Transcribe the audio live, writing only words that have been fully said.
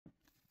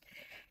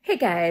Hey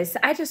guys,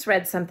 I just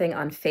read something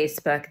on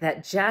Facebook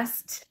that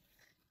just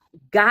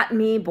got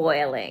me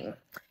boiling.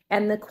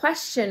 And the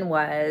question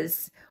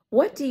was,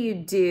 what do you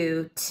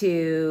do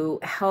to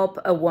help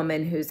a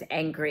woman who's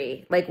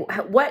angry? Like,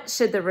 what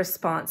should the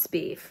response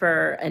be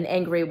for an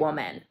angry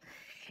woman?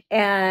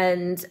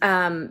 And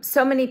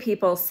so many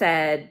people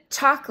said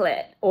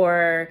chocolate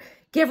or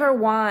give her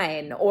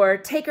wine or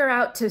take her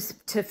out to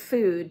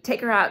food,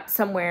 take her out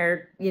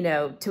somewhere,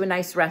 to a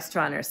nice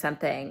restaurant or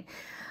something.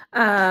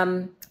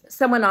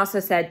 Someone also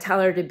said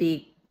tell her to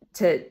be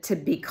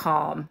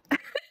calm,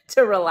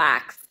 to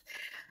relax.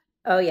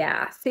 Oh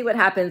yeah, see what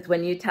happens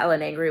when you tell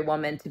an angry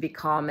woman to be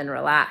calm and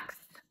relax.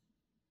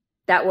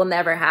 That will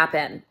never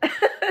happen.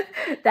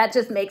 That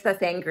just makes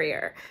us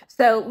angrier.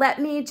 So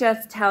let me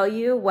just tell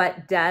you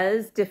what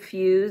does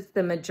diffuse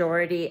the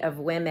majority of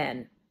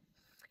women.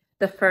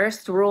 The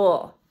first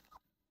rule: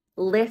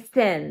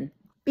 listen,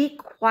 be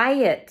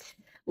quiet.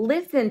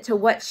 Listen to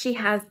what she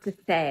has to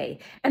say.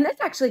 And this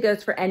actually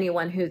goes for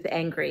anyone who's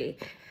angry.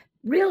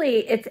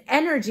 Really, it's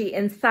energy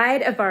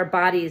inside of our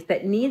bodies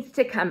that needs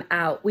to come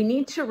out. We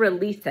need to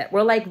release it.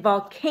 We're like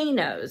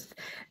volcanoes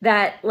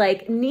that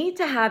need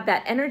to have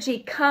that energy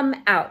come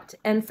out.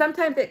 And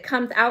sometimes it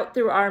comes out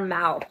through our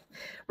mouth,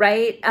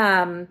 right?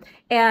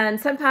 And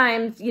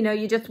sometimes,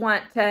 you just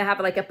want to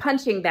have like a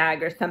punching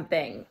bag or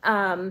something.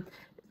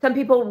 Some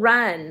people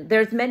run.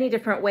 There's many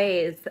different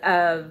ways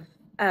of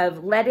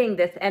letting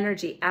this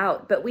energy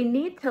out, but we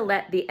need to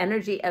let the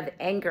energy of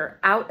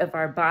anger out of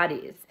our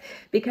bodies,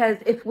 because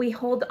if we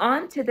hold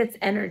on to this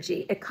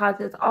energy, it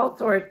causes all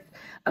sorts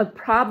of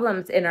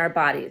problems in our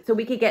bodies. So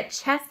we could get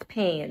chest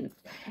pains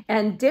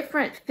and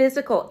different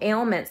physical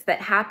ailments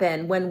that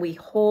happen when we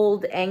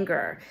hold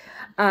anger.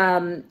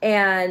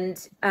 And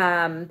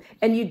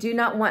you do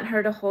not want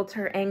her to hold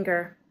her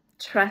anger.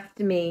 Trust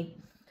me.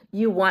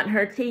 You want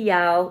her to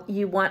yell.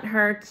 You want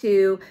her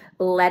to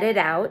let it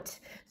out.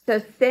 So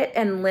sit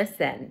and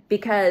listen,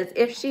 because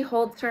if she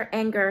holds her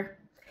anger,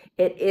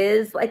 it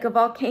is like a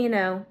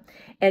volcano,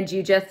 and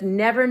you just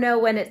never know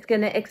when it's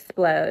going to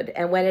explode.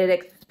 And when it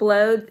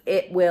explodes,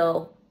 it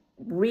will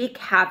wreak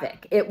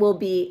havoc. It will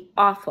be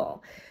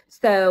awful.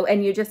 So,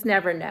 and you just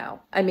never know.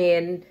 I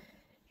mean,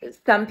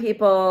 some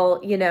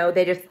people,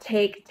 they just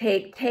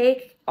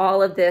take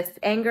all of this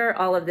anger,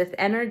 all of this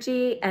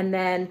energy, and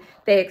then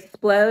they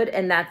explode,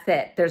 and that's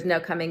it. There's no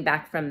coming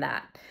back from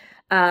that.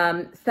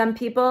 Some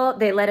people,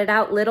 they let it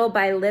out little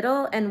by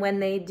little, and when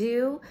they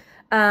do,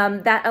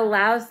 that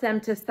allows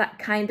them to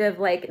kind of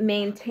like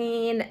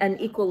maintain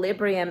an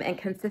equilibrium and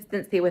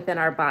consistency within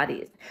our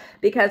bodies,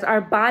 because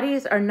our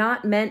bodies are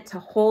not meant to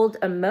hold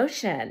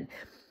emotion.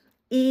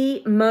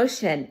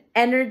 Emotion,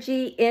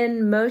 energy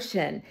in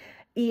motion.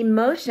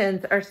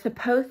 Emotions are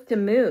supposed to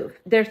move.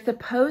 They're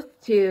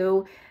supposed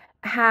to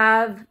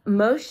have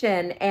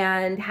motion,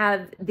 and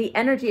have the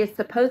energy is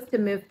supposed to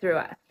move through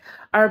us.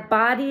 Our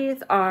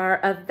bodies are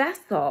a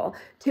vessel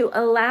to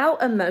allow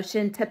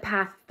emotion to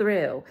pass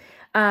through.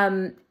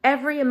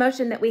 Every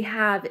emotion that we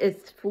have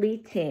is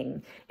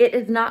fleeting. It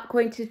is not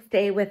going to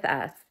stay with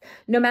us.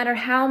 No matter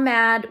how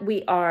mad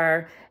we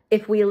are,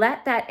 if we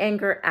let that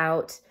anger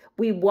out,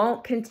 we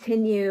won't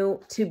continue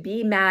to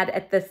be mad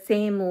at the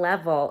same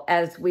level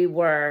as we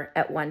were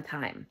at one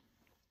time.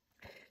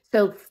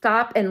 So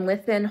stop and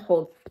listen,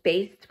 hold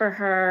space for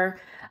her.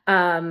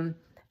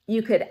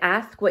 You could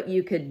ask what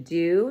you could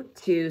do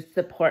to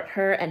support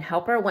her and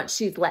help her once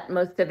she's let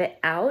most of it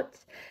out.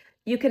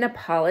 You can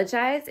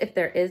apologize if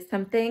there is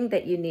something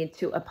that you need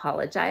to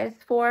apologize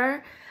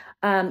for.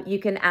 You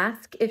can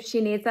ask if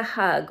she needs a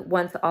hug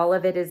once all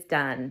of it is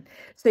done.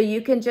 So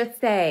you can just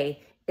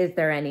say, is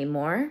there any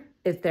more?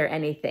 Is there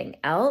anything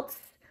else?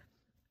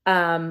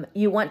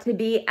 You want to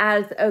be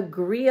as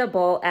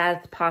agreeable as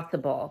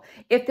possible.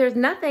 If there's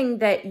nothing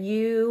that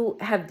you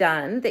have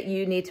done that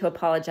you need to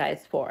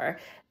apologize for,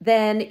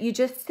 then you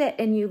just sit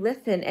and you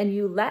listen and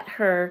you let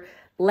her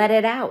let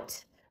it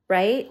out,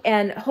 right?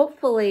 And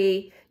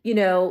hopefully,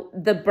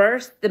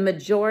 the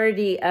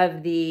majority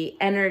of the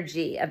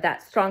energy of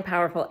that strong,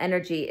 powerful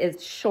energy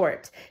is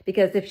short,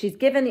 because if she's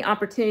given the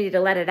opportunity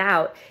to let it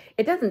out,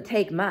 it doesn't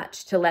take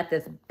much to let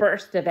this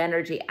burst of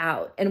energy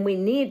out. And we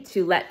need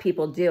to let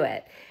people do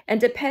it.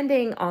 And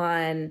depending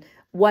on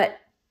what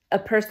a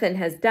person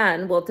has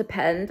done will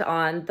depend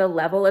on the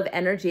level of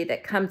energy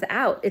that comes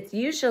out. It's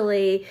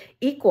usually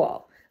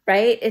equal,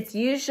 right? It's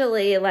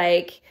usually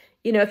like,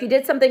 if you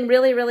did something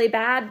really, really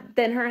bad,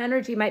 then her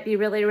energy might be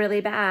really,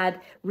 really bad,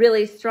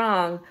 really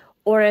strong.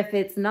 Or if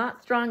it's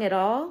not strong at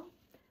all,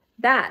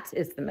 that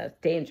is the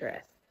most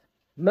dangerous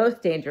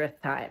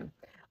time.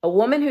 A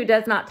woman who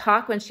does not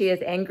talk when she is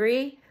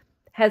angry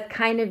has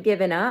kind of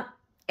given up,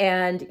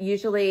 and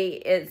usually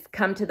it's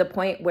come to the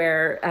point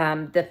where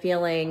the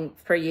feeling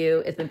for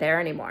you isn't there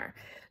anymore.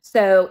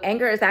 So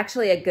anger is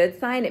actually a good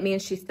sign. It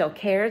means she still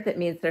cares. It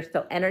means there's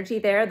still energy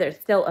there. There's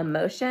still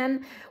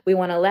emotion. We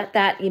want to let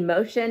that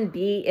emotion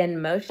be in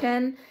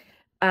motion.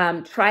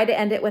 Try to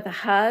end it with a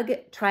hug.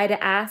 Try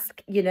to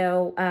ask,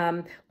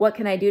 what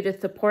can I do to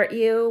support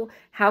you?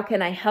 How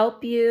can I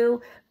help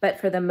you? But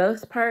for the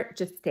most part,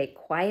 just stay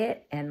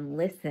quiet and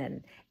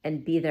listen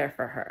and be there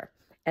for her.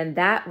 And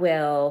that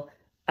will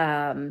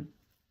um,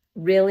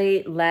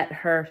 really let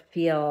her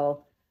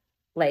feel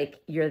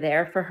like you're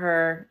there for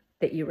her,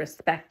 that you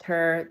respect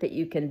her, that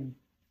you can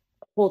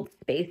hold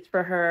space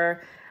for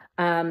her,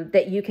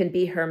 that you can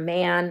be her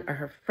man or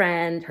her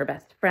friend, her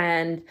best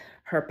friend,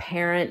 her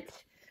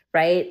parent,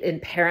 right? In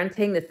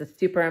parenting, this is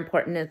super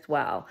important as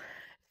well.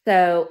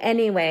 So,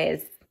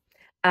 anyways,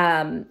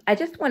 I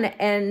just want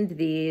to end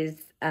these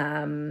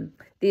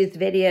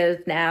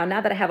videos now.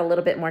 Now that I have a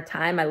little bit more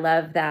time, I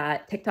love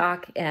that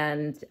TikTok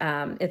and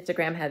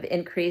Instagram have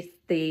increased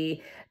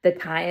the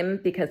time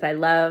because I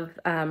love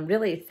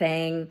really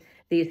saying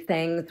these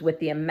things with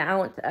the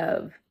amount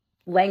of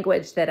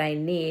language that I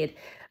need.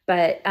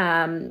 But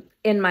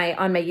in my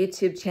on my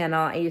YouTube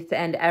channel, I used to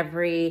end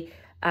every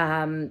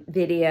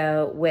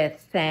video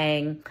with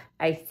saying,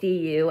 "I see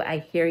you, I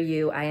hear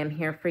you, I am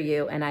here for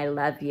you, and I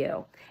love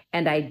you."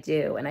 And I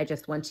do. And I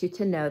just want you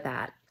to know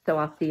that. So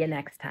I'll see you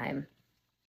next time.